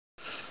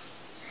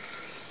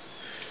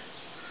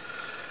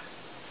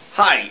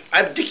Hi,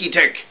 I'm Dicky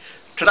Tick.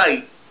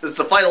 Tonight is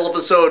the final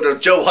episode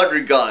of Joe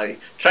 100Guy.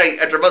 Tonight,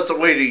 after months of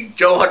waiting,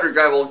 Joe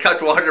 100Guy will count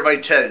to 100 by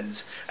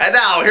 10s. And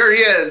now, here he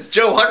is,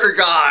 Joe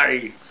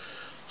 100Guy.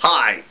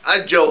 Hi,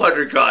 I'm Joe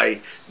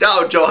 100Guy.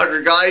 Now, Joe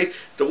 100Guy,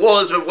 the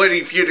world has been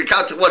waiting for you to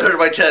count to 100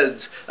 by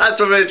 10s.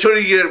 That's why we've been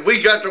tuning in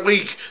week after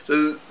week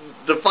to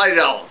find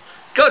out.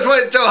 Go to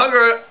it, Joe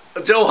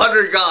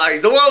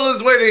 100Guy. The world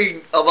is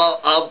waiting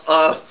about,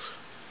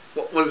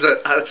 what was it?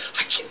 I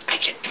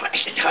can do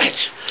it.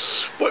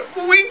 But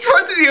we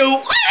trusted you. I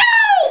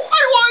know!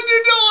 I wanted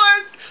to do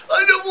it!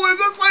 I don't believe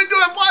that's why I do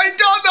it, but I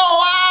don't know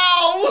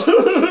how!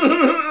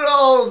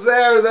 Oh,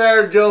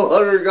 there, Joe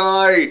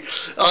 100Guy.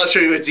 I'll show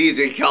you it's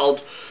easy.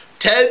 Count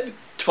 10,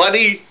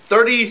 20,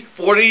 30,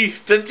 40,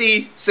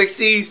 50,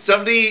 60,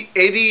 70,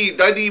 80,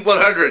 90,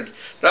 100.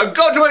 Now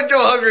go to it, Joe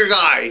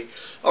 100Guy.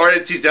 Alright,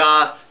 it's easy.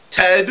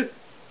 10,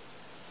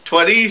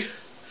 20,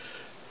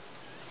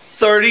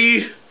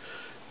 30,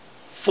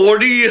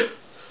 40,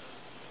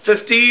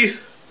 50,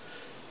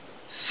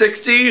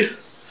 60,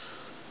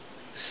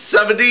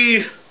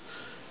 70,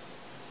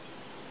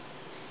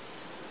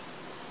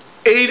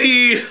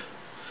 80,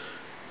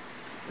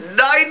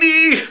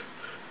 90,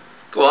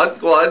 go on,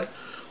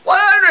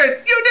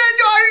 100, you did,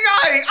 Joe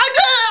 100Guy,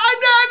 I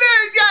did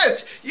it,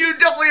 yes, you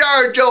definitely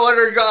are Joe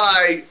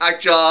 100Guy,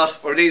 actually,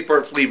 or these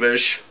were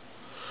Fleamish,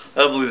 I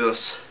don't believe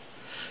this,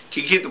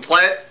 can you keep the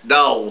plant?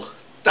 No,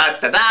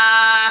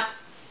 da-da-da.